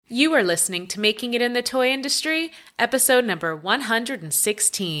You are listening to Making It in the Toy Industry, episode number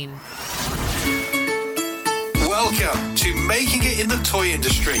 116. Welcome to Making It in the Toy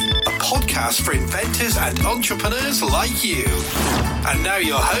Industry, a podcast for inventors and entrepreneurs like you. And now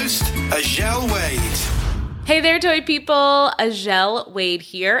your host, Azhelle Wade. Hey there, toy people. Azhelle Wade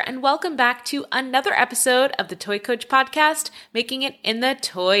here, and welcome back to another episode of the Toy Coach Podcast, Making It in the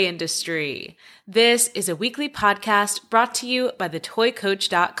Toy Industry. This is a weekly podcast brought to you by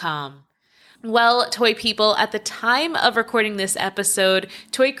thetoycoach.com. Well, toy people, at the time of recording this episode,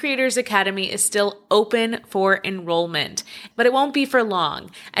 Toy Creators Academy is still open for enrollment, but it won't be for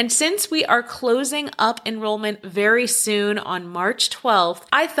long. And since we are closing up enrollment very soon on March 12th,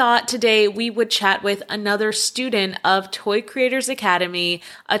 I thought today we would chat with another student of Toy Creators Academy,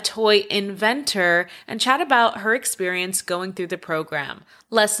 a toy inventor, and chat about her experience going through the program.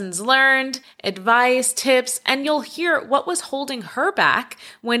 Lessons learned, advice, tips, and you'll hear what was holding her back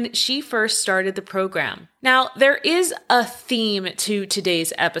when she first started the program. Now, there is a theme to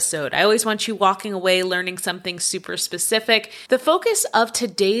today's episode. I always want you walking away learning something super specific. The focus of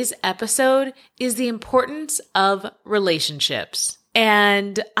today's episode is the importance of relationships.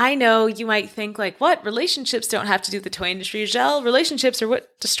 And I know you might think like, what? Relationships don't have to do with the toy industry, Azhelle. Relationships are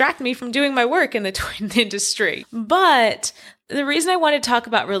what distract me from doing my work in the toy industry. But the reason I want to talk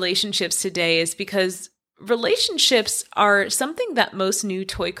about relationships today is because relationships are something that most new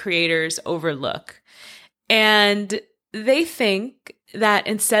toy creators overlook. And they think that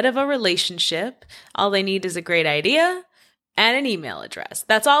instead of a relationship, all they need is a great idea and an email address.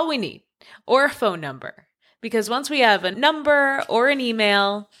 That's all we need, or a phone number. Because once we have a number or an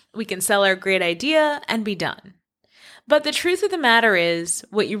email, we can sell our great idea and be done. But the truth of the matter is,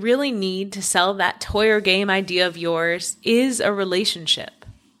 what you really need to sell that toy or game idea of yours is a relationship.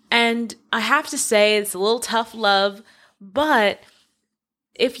 And I have to say, it's a little tough love, but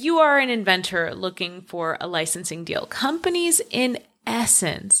if you are an inventor looking for a licensing deal, companies in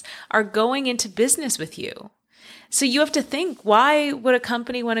essence are going into business with you. So you have to think, why would a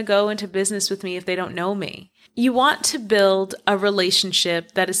company want to go into business with me if they don't know me? You want to build a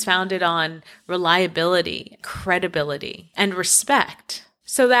relationship that is founded on reliability, credibility, and respect.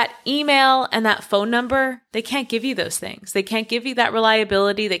 So that email and that phone number, they can't give you those things. They can't give you that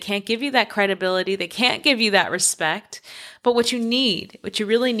reliability. They can't give you that credibility. They can't give you that respect. But what you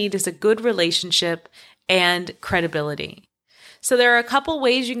really need is a good relationship and credibility. So there are a couple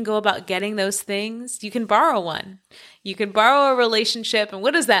ways you can go about getting those things. You can borrow one. You can borrow a relationship. And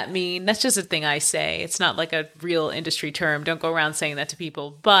what does that mean? That's just a thing I say. It's not like a real industry term. Don't go around saying that to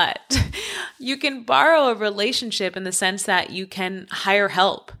people. But you can borrow a relationship in the sense that you can hire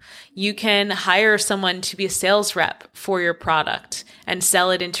help. You can hire someone to be a sales rep for your product and sell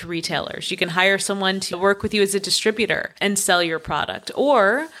it into retailers. You can hire someone to work with you as a distributor and sell your product.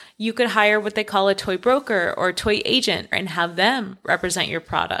 Or you could hire what they call a toy broker or a toy agent and have them represent your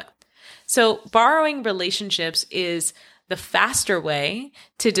product. So borrowing relationships is the faster way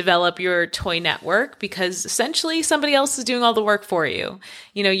to develop your toy network because essentially somebody else is doing all the work for you.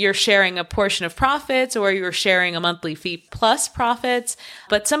 You know, you're sharing a portion of profits or you're sharing a monthly fee plus profits,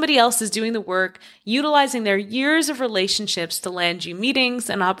 but somebody else is doing the work, utilizing their years of relationships to land you meetings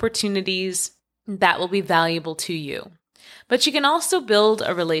and opportunities that will be valuable to you. But you can also build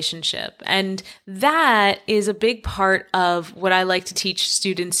a relationship. And that is a big part of what I like to teach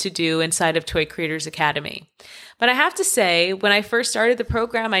students to do inside of Toy Creators Academy. But I have to say, when I first started the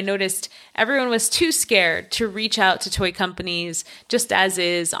program, I noticed everyone was too scared to reach out to toy companies just as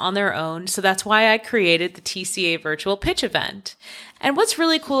is on their own. So that's why I created the TCA virtual pitch event. And what's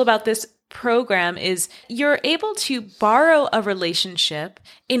really cool about this program is you're able to borrow a relationship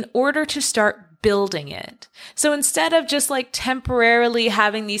in order to start building it. So instead of just like temporarily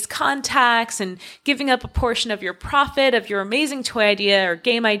having these contacts and giving up a portion of your profit of your amazing toy idea or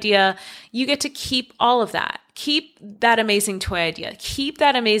game idea, you get to keep all of that. Keep that amazing toy idea. Keep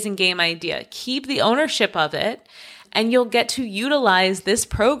that amazing game idea. Keep the ownership of it. And you'll get to utilize this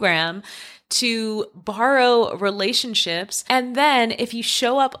program to borrow relationships. And then if you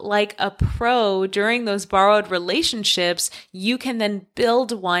show up like a pro during those borrowed relationships, you can then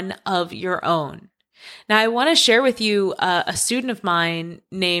build one of your own. Now, I want to share with you a student of mine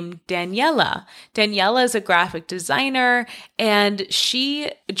named Daniela. Daniela is a graphic designer, and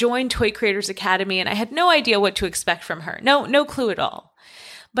she joined Toy Creators Academy, and I had no idea what to expect from her. No clue at all.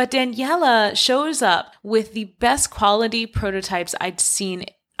 But Daniela shows up with the best quality prototypes I'd seen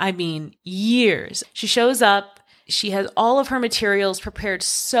years. She shows up, she has all of her materials prepared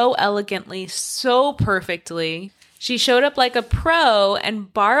so elegantly, so perfectly. She showed up like a pro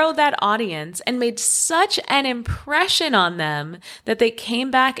and borrowed that audience and made such an impression on them that they came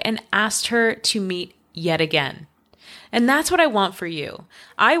back and asked her to meet yet again. And that's what I want for you.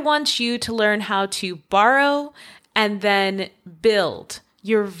 I want you to learn how to borrow and then build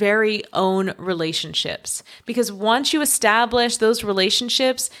your very own relationships. Because once you establish those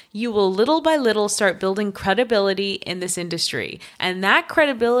relationships, you will little by little start building credibility in this industry. And that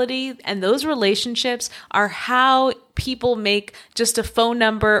credibility and those relationships are how people make just a phone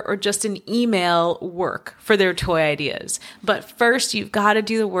number or just an email work for their toy ideas. But first, you've got to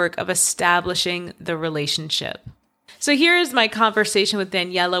do the work of establishing the relationship. So here's my conversation with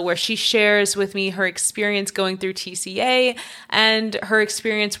Daniela, where she shares with me her experience going through TCA and her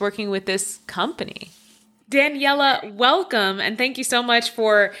experience working with this company. Daniela, welcome, and thank you so much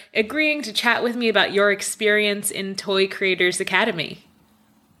for agreeing to chat with me about your experience in Toy Creators Academy.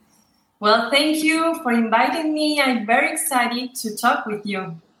 Well, thank you for inviting me. I'm very excited to talk with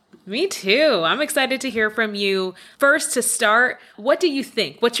you. Me too. I'm excited to hear from you. First, to start, what do you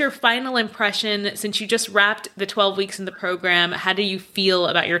think? What's your final impression since you just wrapped the 12 weeks in the program? How do you feel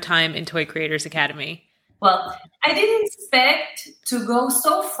about your time in Toy Creators Academy? Well, I didn't expect to go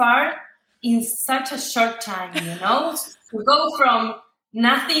so far in such a short time, to go from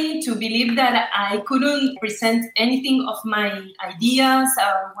nothing to believe that I couldn't present anything of my ideas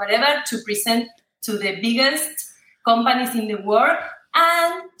or whatever to present to the biggest companies in the world,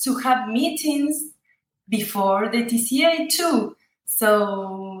 and to have meetings before the TCA too.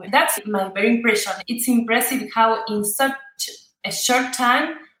 So that's my very impression. It's impressive how in such a short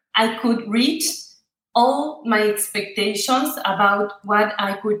time I could reach all my expectations about what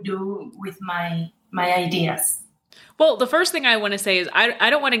I could do with my ideas. Well, the first thing I want to say is I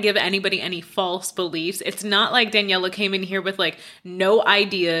don't want to give anybody any false beliefs. It's not like Daniela came in here with like no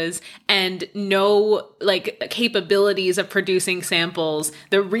ideas and no like capabilities of producing samples.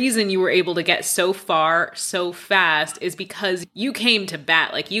 The reason you were able to get so far so fast is because you came to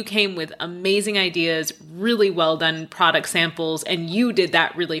bat. Like you came with amazing ideas, really well done product samples, and you did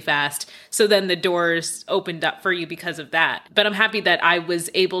that really fast. So then the doors opened up for you because of that. But I'm happy that I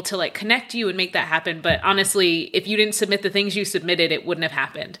was able to like connect you and make that happen. But honestly, if you didn't submit the things you submitted, it wouldn't have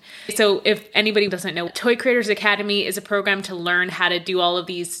happened. So if anybody doesn't know, Toy Creators Academy is a program to learn how to do all of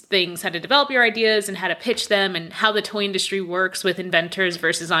these things, how to develop your ideas and how to pitch them and how the toy industry works with inventors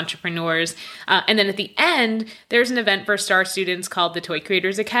versus entrepreneurs. And then at the end, there's an event for STAR students called the Toy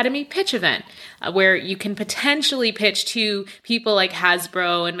Creators Academy Pitch Event, where you can potentially pitch to people like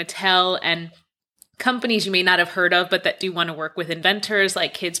Hasbro and Mattel and companies you may not have heard of, but that do want to work with inventors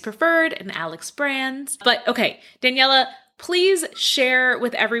like Kids Preferred and Alex Brands. But okay, Daniela, please share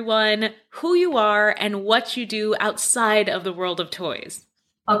with everyone who you are and what you do outside of the world of toys.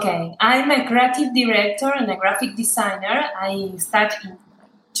 Okay, I'm a creative director and a graphic designer. I started in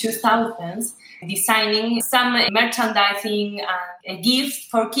 2000s designing some merchandising and gifts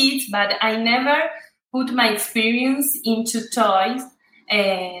for kids, but I never put my experience into toys.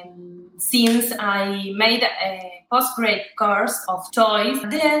 Since I made a postgrad course of toys,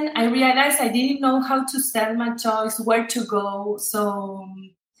 then I realized I didn't know how to sell my toys, where to go. So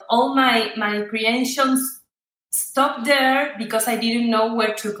all my creations stopped there because I didn't know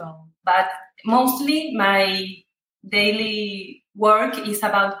where to go. But mostly my daily work is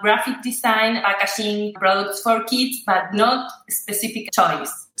about graphic design, packaging products for kids, but not specific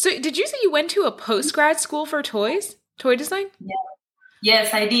toys. So did you say you went to a postgrad school for toys? Toy design? Yeah.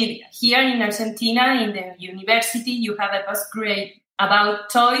 Yes, I did. Here in Argentina, in the university, you have a postgrad about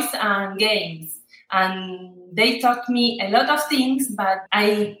toys and games. And they taught me a lot of things, but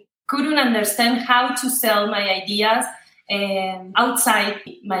I couldn't understand how to sell my ideas outside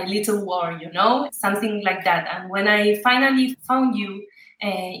my little world, something like that. And when I finally found you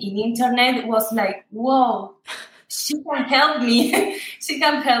in internet, it was like, whoa, she can help me. She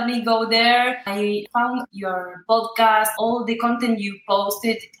can help me go there. I found your podcast, all the content you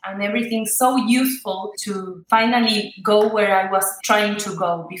posted and everything so useful to finally go where I was trying to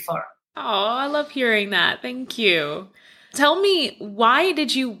go before. Oh, I love hearing that. Thank you. Tell me, why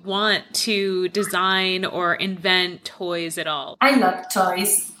did you want to design or invent toys at all? I love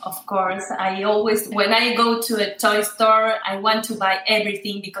toys, of course. I always, when I go to a toy store, I want to buy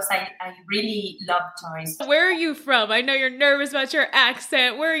everything because I really love toys. Where are you from? I know you're nervous about your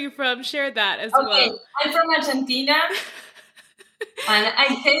accent. Where are you from? Share that as well. Okay, I'm from Argentina. And I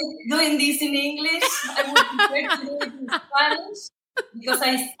hate doing this in English. I would prefer to do it in Spanish. Because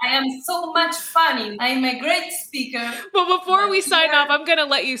I am so much funny. I'm a great speaker. But before we sign off, I'm going to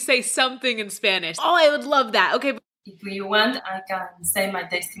let you say something in Spanish. Oh, I would love that. Okay. if you want, I can say my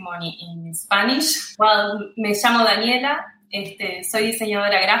testimony in Spanish. Well, me llamo Daniela, soy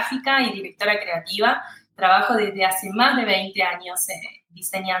diseñadora gráfica y directora creativa. Trabajo desde hace más de 20 años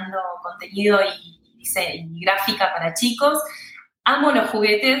diseñando contenido y gráfica para chicos. Amo los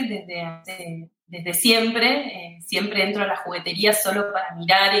juguetes desde siempre. Siempre entro a la juguetería solo para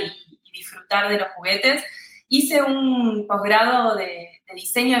mirar y disfrutar de los juguetes. Hice un posgrado de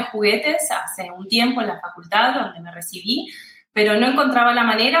diseño de juguetes hace un tiempo en la facultad donde me recibí, pero no encontraba la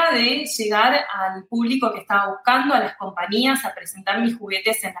manera de llegar al público que estaba buscando, a las compañías, a presentar mis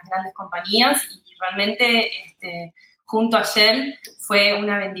juguetes en las grandes compañías, y realmente junto a Shell fue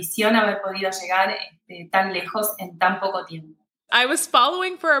una bendición haber podido llegar tan lejos en tan poco tiempo. I was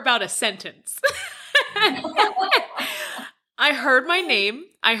following for about a sentence. I heard my name.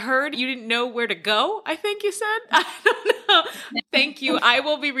 I heard you didn't know where to go, I think you said. I don't know. Thank you. I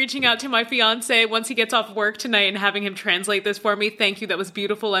will be reaching out to my fiance once he gets off work tonight and having him translate this for me. Thank you. That was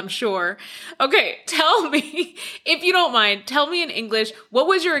beautiful, I'm sure. Okay, tell me, if you don't mind, tell me in English, what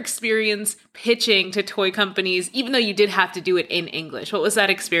was your experience pitching to toy companies, even though you did have to do it in English? What was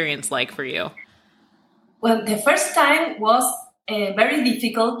that experience like for you? Well, the first time was very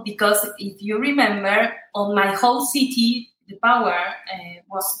difficult because if you remember, on my whole city, the power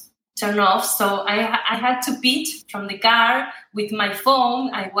was turned off. So I had to pitch from the car with my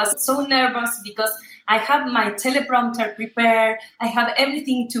phone. I was so nervous because I have my teleprompter prepared. I have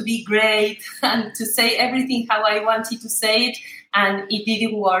everything to be great and to say everything how I wanted to say it. And it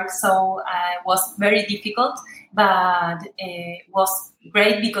didn't work. So it was very difficult, but it was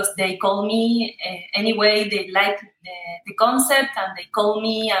great because they called me anyway. They liked the concept and they called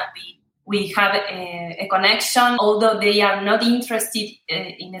me, and we have a connection. Although they are not interested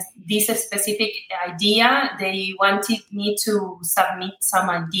in this specific idea, they wanted me to submit some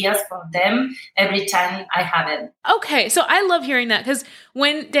ideas for them every time I have it. Okay, so I love hearing that because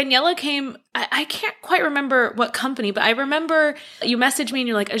when Daniela came, I can't quite remember what company, but I remember you messaged me and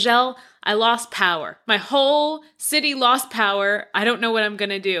you're like, Agel, I lost power. My whole city lost power. I don't know what I'm going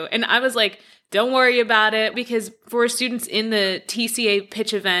to do. And I was like, don't worry about it, because for students in the TCA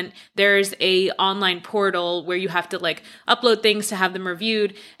pitch event, there's a online portal where you have to like upload things to have them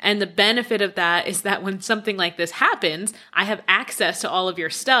reviewed. And the benefit of that is that when something like this happens, I have access to all of your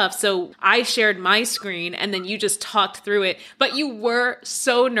stuff. So I shared my screen and then you just talked through it, but you were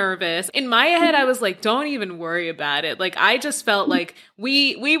so nervous. In my head, I was like, don't even worry about it. Like, I just felt like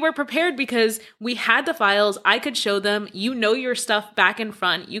we were prepared because we had the files. I could show them, you know, your stuff back and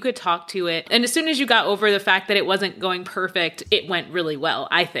front, you could talk to it. And as soon as you got over the fact that it wasn't going perfect, it went really well,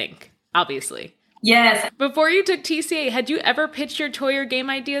 I think, obviously. Yes. Before you took TCA, had you ever pitched your toy or game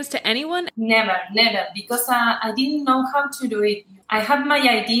ideas to anyone? Never, because I didn't know how to do it. I have my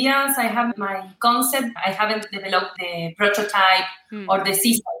ideas, I have my concept. I haven't developed the prototype or the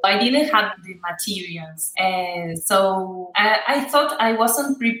system. I didn't have the materials. So I thought I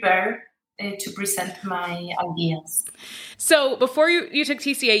wasn't prepared to present my ideas. So before you took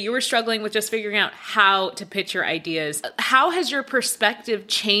TCA, you were struggling with just figuring out how to pitch your ideas. How has your perspective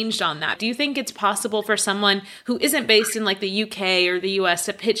changed on that? Do you think it's possible for someone who isn't based in like the UK or the US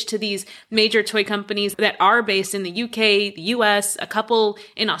to pitch to these major toy companies that are based in the UK, the US, a couple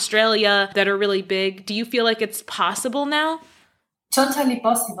in Australia that are really big? Do you feel like it's possible now? Totally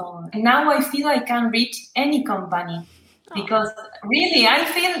possible. Now I feel I can reach any company. Because really, I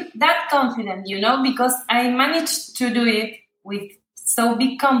feel that confident, because I managed to do it with so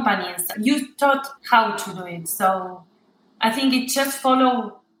big companies. You taught how to do it. So I think it just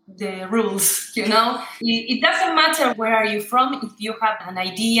follow the rules, It doesn't matter where are you from if you have an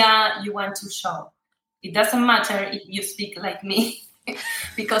idea you want to show. It doesn't matter if you speak like me.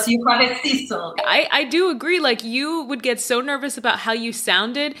 Because you have a sizzle. I do agree. Like, you would get so nervous about how you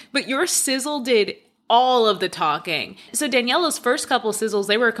sounded, but your sizzle did all of the talking. So Daniela's first couple sizzles,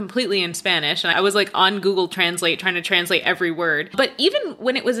 they were completely in Spanish. And I was like on Google Translate trying to translate every word. But even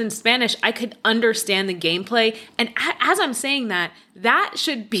when it was in Spanish, I could understand the gameplay. And as I'm saying that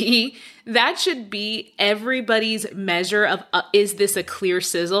should be everybody's measure of, is this a clear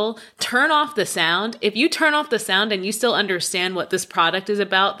sizzle? Turn off the sound. If you turn off the sound and you still understand what this product is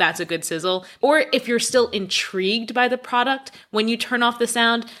about, that's a good sizzle. Or if you're still intrigued by the product, when you turn off the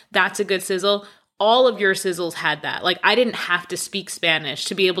sound, that's a good sizzle. All of your sizzles had that. Like, I didn't have to speak Spanish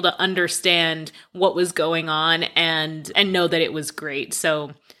to be able to understand what was going on and know that it was great.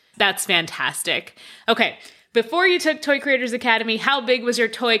 So that's fantastic. Okay. Before you took Toy Creators Academy, how big was your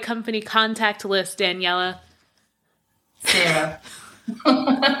toy company contact list, Daniela? 0.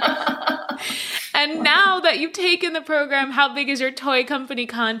 And now that you've taken the program, how big is your toy company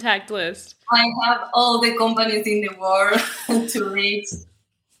contact list? I have all the companies in the world to reach.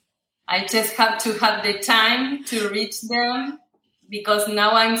 I just have to have the time to reach them because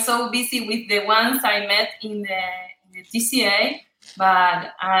now I'm so busy with the ones I met in the TCA,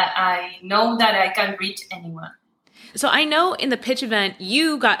 but I know that I can reach anyone. So I know in the pitch event,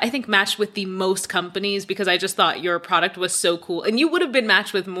 you got, I think, matched with the most companies because I just thought your product was so cool. And you would have been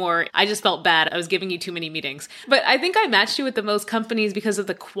matched with more. I just felt bad. I was giving you too many meetings. But I think I matched you with the most companies because of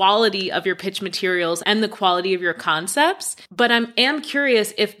the quality of your pitch materials and the quality of your concepts. But I am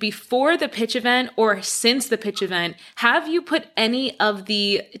curious if before the pitch event or since the pitch event, have you put any of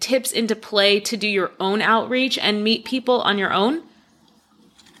the tips into play to do your own outreach and meet people on your own?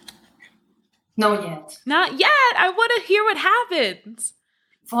 Not yet. Not yet. I want to hear what happens.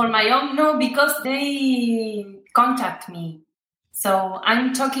 For my own, no, because they contact me. So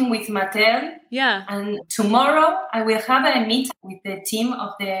I'm talking with Mattel. Yeah. And tomorrow I will have a meet with the team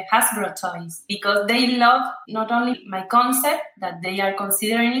of the Hasbro toys because they love not only my concept that they are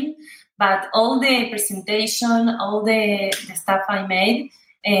considering, but all the presentation, all the stuff I made,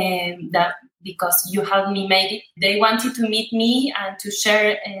 that because you helped me make it. They wanted to meet me and to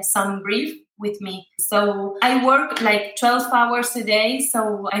share some brief with me. So I work like 12 hours a day,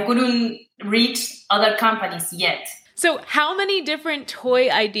 so I couldn't reach other companies yet. So how many different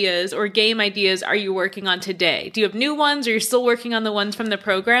toy ideas or game ideas are you working on today? Do you have new ones or you're still working on the ones from the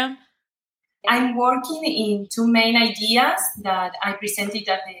program? I'm working in two main ideas that I presented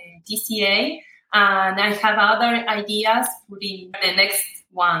at the TCA, and I have other ideas in the next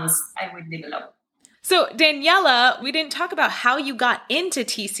ones I will develop. So Daniela, we didn't talk about how you got into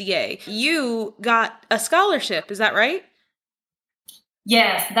TCA. You got a scholarship, is that right?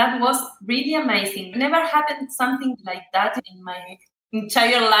 Yes, that was really amazing. Never happened something like that in my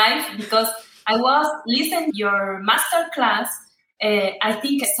entire life because I was listening to your master class, I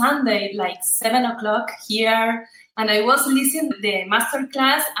think Sunday, like 7:00 here. And I was listening to the master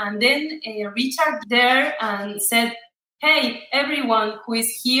class and then Richard there and said, hey, everyone who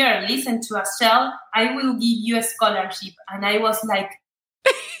is here, listen to Ashel. I will give you a scholarship. And I was like,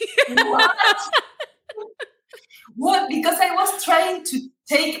 what? What? Because I was trying to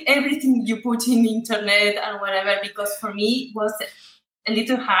take everything you put in the internet and whatever, because for me it was a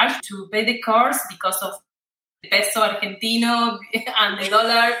little hard to pay the course because of the peso argentino and the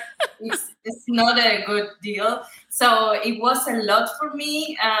dollar. It's not a good deal. So it was a lot for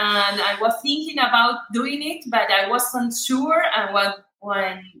me, and I was thinking about doing it, but I wasn't sure. And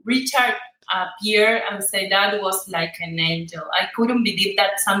when Richard appeared and said that was like an angel, I couldn't believe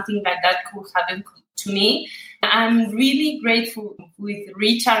that something like that could happen to me. I'm really grateful with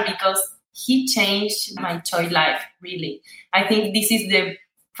Richard because he changed my toy life, really. I think this is the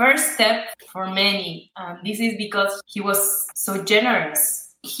first step for many. This is because he was so generous.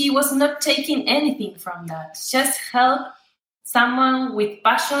 He was not taking anything from that. Just help someone with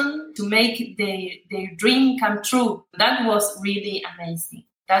passion to make their dream come true. That was really amazing.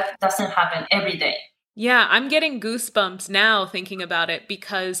 That doesn't happen every day. Yeah, I'm getting goosebumps now thinking about it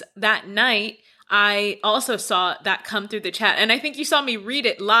because that night I also saw that come through the chat. And I think you saw me read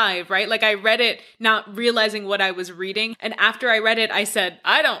it live, right? Like I read it not realizing what I was reading. And after I read it, I said,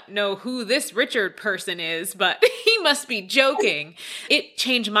 I don't know who this Richard person is, but he must be joking. It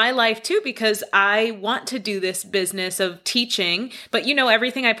changed my life too, because I want to do this business of teaching, but you know,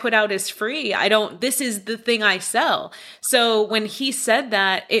 everything I put out is free. This is the thing I sell. So when he said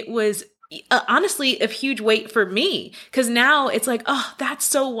that, it was honestly a huge weight for me because now it's like, oh, that's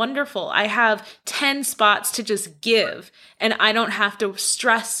so wonderful. I have 10 spots to just give and I don't have to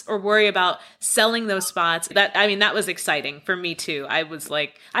stress or worry about selling those spots. That was exciting for me too. I was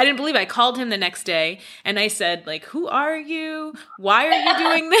like, I didn't believe I called him the next day and I said like, who are you? Why are you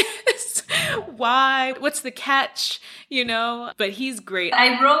doing this? Why? What's the catch? You know, but he's great.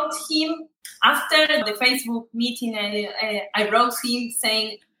 I wrote him after the Facebook meeting. I wrote him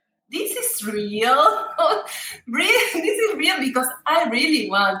saying, this is real. This is real because I really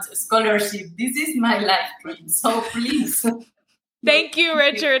want a scholarship. This is my life dream. So please. Thank you,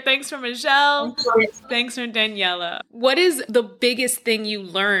 Richard. Thanks for Michelle. Thanks for Daniela. What is the biggest thing you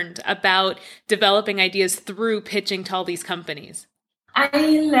learned about developing ideas through pitching to all these companies? I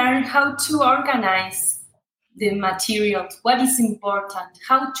learned how to organize the materials, what is important,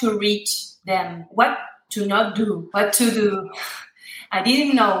 how to reach them, what to not do, what to do. I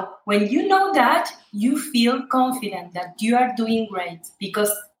didn't know. When you know that, you feel confident that you are doing great because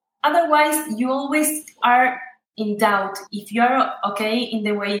otherwise you always are in doubt if you are okay in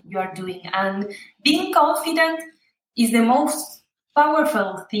the way you are doing. And being confident is the most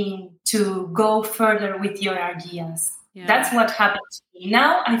powerful thing to go further with your ideas. Yeah. That's what happened to me.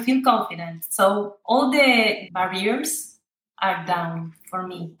 Now I feel confident. So all the barriers are down for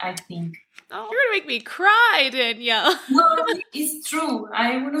me, I think. Oh, you're going to make me cry, Danielle. No, it's true.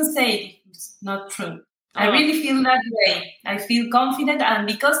 I wouldn't say it's not true. I really feel that way. I feel confident, and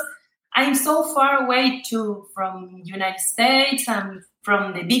because I'm so far away from United States and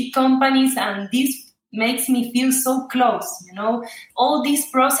from the big companies, and this makes me feel so close. All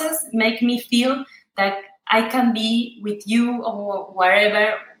this process make me feel that I can be with you or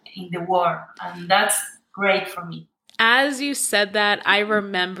wherever in the world, and that's great for me. As you said that, I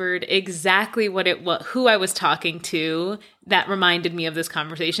remembered exactly who I was talking to that reminded me of this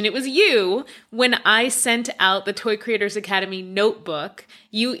conversation. It was you. When I sent out the Toy Creators Academy notebook,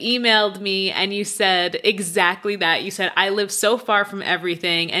 you emailed me and you said exactly that. You said, I live so far from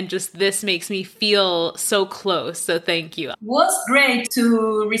everything and just this makes me feel so close. So thank you. It was great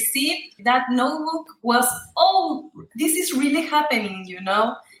to receive that notebook. This is really happening,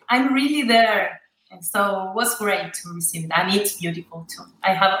 I'm really there. And so it was great to receive it. And it's beautiful too.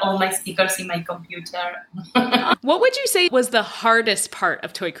 I have all my stickers in my computer. What would you say was the hardest part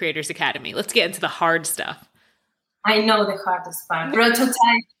of Toy Creators Academy? Let's get into the hard stuff. I know the hardest part. Prototype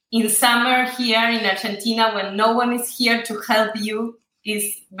in summer here in Argentina when no one is here to help you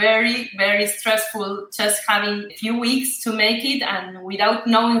is very, very stressful. Just having a few weeks to make it and without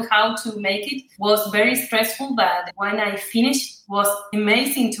knowing how to make it was very stressful. But when I finished, it was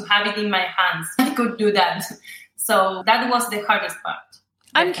amazing to have it in my hands. I could do that. So that was the hardest part.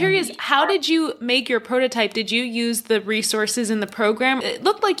 I'm curious, how did you make your prototype? Did you use the resources in the program? It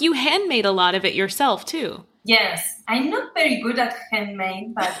looked like you handmade a lot of it yourself too. Yes, I'm not very good at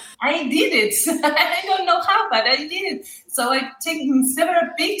handmade, but I did it. I don't know how, but I did it. So I took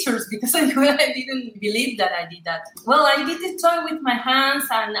several pictures because I didn't believe that I did that. Well, I did the toy with my hands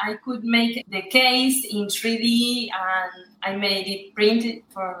and I could make the case in 3D and I made it printed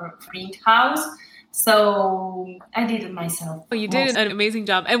for Print House. So I did it myself. Oh, you did an amazing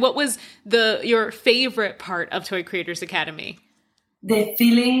job. And what was your favorite part of Toy Creators Academy? The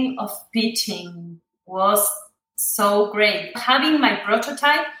feeling of pitching was so great. Having my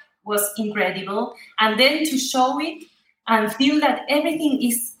prototype was incredible. And then to show it and feel that everything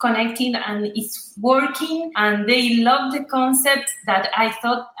is connected and it's working and they love the concept that I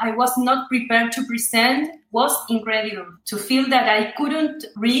thought I was not prepared to present was incredible. To feel that I couldn't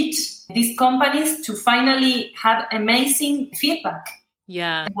reach these companies to finally have amazing feedback.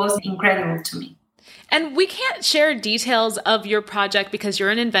 Yeah. It was incredible to me. And we can't share details of your project because you're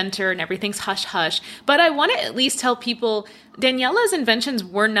an inventor and everything's hush-hush. But I want to at least tell people Daniela's inventions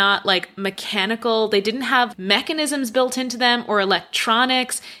were not like mechanical. They didn't have mechanisms built into them or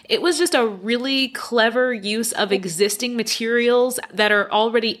electronics. It was just a really clever use of existing materials that are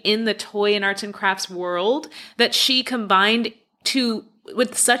already in the toy and arts and crafts world that she combined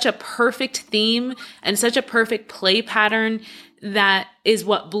with such a perfect theme and such a perfect play pattern. That is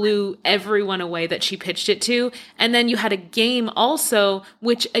what blew everyone away that she pitched it to. And then you had a game also,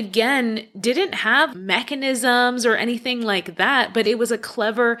 which again, didn't have mechanisms or anything like that, but it was a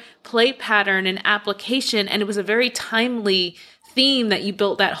clever play pattern and application. And it was a very timely theme that you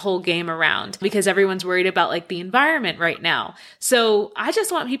built that whole game around because everyone's worried about like the environment right now. So I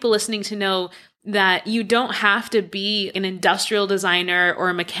just want people listening to know that you don't have to be an industrial designer or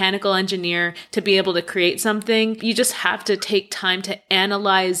a mechanical engineer to be able to create something. You just have to take time to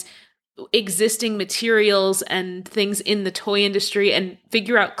analyze existing materials and things in the toy industry and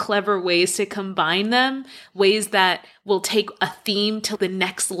figure out clever ways to combine them, ways that will take a theme to the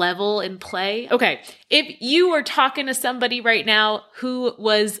next level in play. Okay, if you were talking to somebody right now who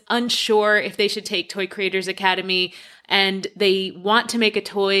was unsure if they should take Toy Creators Academy, and they want to make a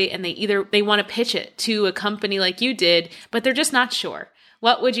toy and they want to pitch it to a company like you did, but they're just not sure.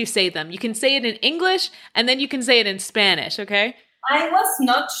 What would you say to them? You can say it in English and then you can say it in Spanish, okay? I was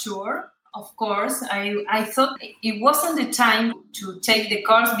not sure, of course. I thought it wasn't the time to take the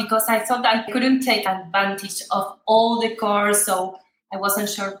course because I thought I couldn't take advantage of all the course, so I wasn't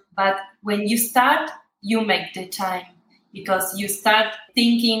sure. But when you start, you make the time. Because you start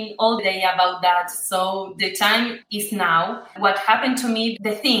thinking all day about that. So the time is now. What happened to me,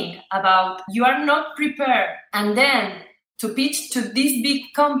 the thing about you are not prepared and then to pitch to these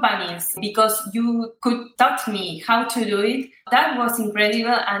big companies because you could taught me how to do it, that was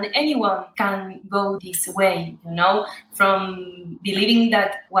incredible and anyone can go this way, from believing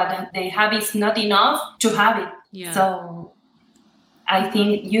that what they have is not enough to have it. Yeah. So I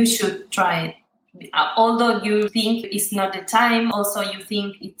think you should try it. Although you think it's not the time, also you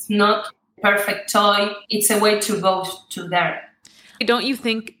think it's not perfect toy, it's a way to go to there. Don't you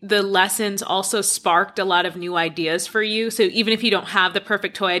think the lessons also sparked a lot of new ideas for you? So even if you don't have the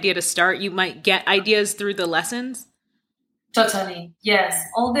perfect toy idea to start, you might get ideas through the lessons? Totally, yes.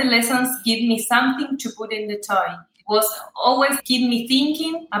 All the lessons give me something to put in the toy. It was always keep me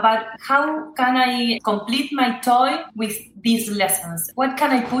thinking about how can I complete my toy with these lessons? What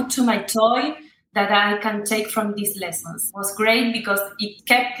can I put to my toy that I can take from these lessons? It was great because it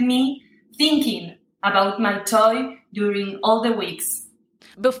kept me thinking about my toy during all the weeks.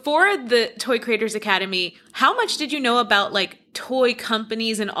 Before the Toy Creators Academy, how much did you know about like toy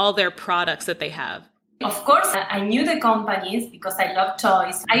companies and all their products that they have? Of course, I knew the companies because I love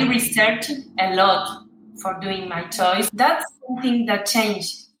toys. I researched a lot for doing my toys. That's something that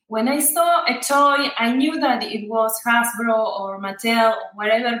changed. When I saw a toy, I knew that it was Hasbro or Mattel or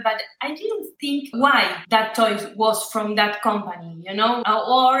whatever, but I didn't think why that toy was from that company,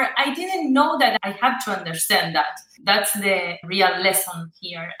 or I didn't know that I had to understand that. That's the real lesson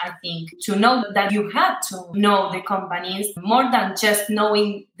here, I think, to know that you have to know the companies more than just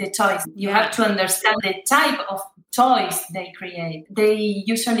knowing the toys. You have to understand the type of toys they create. They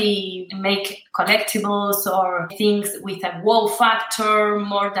usually make collectibles or things with a wow factor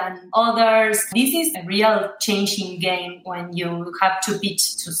more than others. This is a real changing game when you have to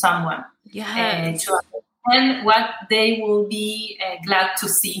pitch to someone to understand what they will be glad to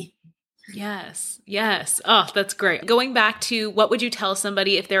see. Yes. Oh, that's great. Going back to what would you tell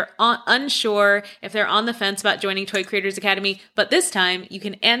somebody if they're unsure, if they're on the fence about joining Toy Creators Academy, but this time you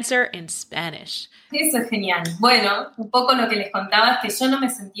can answer in Spanish. Eso es genial. Bueno, un poco lo que les contaba es que yo no me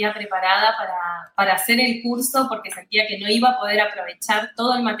sentía preparada para hacer el curso porque sentía que no iba a poder aprovechar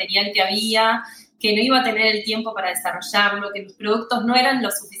todo el material que había, que no iba a tener el tiempo para desarrollarlo, que mis productos no eran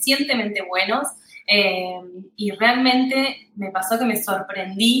lo suficientemente buenos y realmente me pasó que me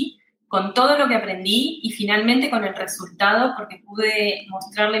sorprendí con todo lo que aprendí y finalmente con el resultado porque pude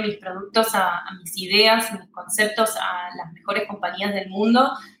mostrarle mis productos a mis ideas, mis conceptos a las mejores compañías del mundo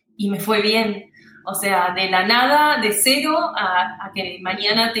y me fue bien. O sea, de la nada, de cero, a que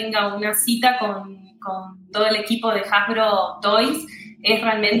mañana tenga una cita con todo el equipo de Hasbro Toys. Es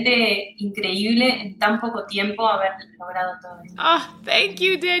realmente increíble en tan poco tiempo haber logrado todo esto. Oh, thank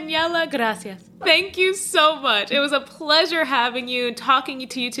you, Daniela. Gracias. Thank you so much. It was a pleasure having you and talking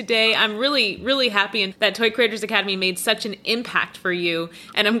to you today. I'm really, really happy that Toy Creators Academy made such an impact for you.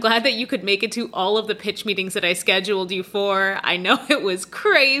 And I'm glad that you could make it to all of the pitch meetings that I scheduled you for. I know it was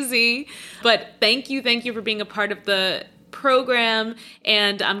crazy, but thank you for being a part of the program,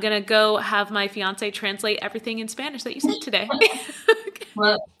 and I'm gonna go have my fiance translate everything in Spanish that you said today.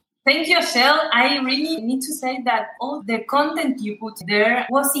 Well, thank you, Shell. I really need to say that all the content you put there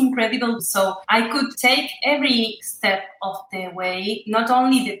was incredible. So I could take every step of the way, not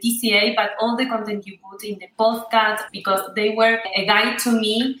only the TCA, but all the content you put in the podcast because they were a guide to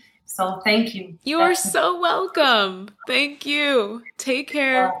me. So thank you. You are so welcome. Thank you. Take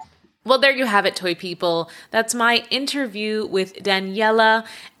care. Well, there you have it, toy people. That's my interview with Daniela,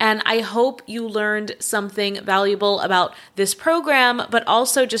 and I hope you learned something valuable about this program, but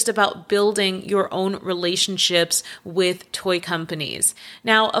also just about building your own relationships with toy companies.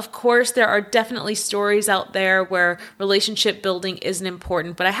 Now, of course, there are definitely stories out there where relationship building isn't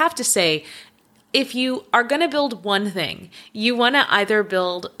important, but I have to say, if you are going to build one thing, you want to either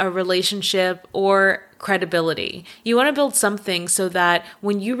build a relationship or credibility. You want to build something so that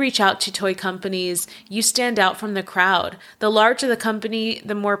when you reach out to toy companies, you stand out from the crowd. The larger the company,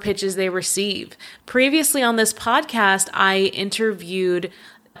 the more pitches they receive. Previously on this podcast, I interviewed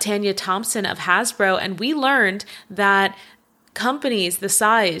Tanya Thompson of Hasbro, and we learned that companies the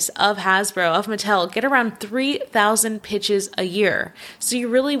size of Hasbro, of Mattel, get around 3,000 pitches a year. So you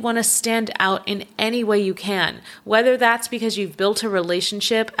really want to stand out in any way you can, whether that's because you've built a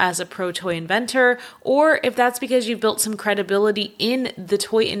relationship as a pro toy inventor, or if that's because you've built some credibility in the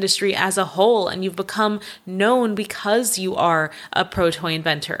toy industry as a whole and you've become known because you are a pro toy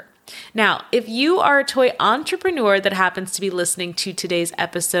inventor. Now, if you are a toy entrepreneur that happens to be listening to today's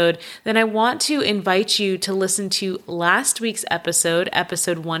episode, then I want to invite you to listen to last week's episode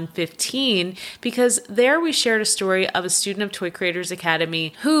 115, because there we shared a story of a student of Toy Creators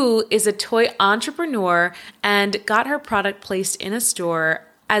Academy who is a toy entrepreneur and got her product placed in a store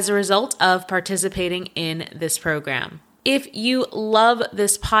as a result of participating in this program. If you love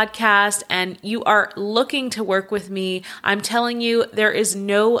this podcast and you are looking to work with me, I'm telling you there is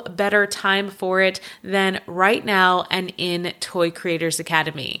no better time for it than right now and in Toy Creators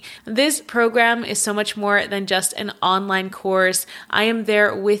Academy. This program is so much more than just an online course. I am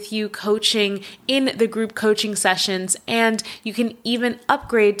there with you coaching in the group coaching sessions, and you can even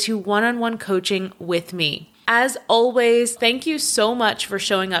upgrade to one-on-one coaching with me. As always, thank you so much for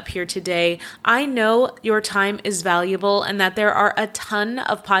showing up here today. I know your time is valuable and that there are a ton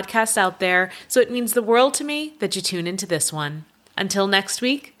of podcasts out there, so it means the world to me that you tune into this one. Until next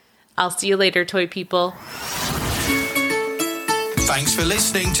week, I'll see you later, toy people. Thanks for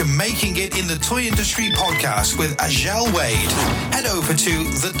listening to Making It in the Toy Industry podcast with Azhelle Wade. Head over to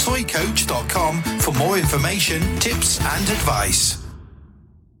thetoycoach.com for more information, tips, and advice.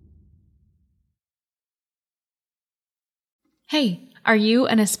 Hey, are you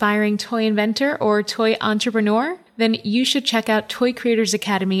an aspiring toy inventor or toy entrepreneur? Then you should check out Toy Creators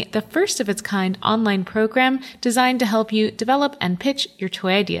Academy, the first of its kind online program designed to help you develop and pitch your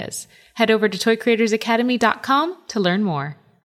toy ideas. Head over to toycreatorsacademy.com to learn more.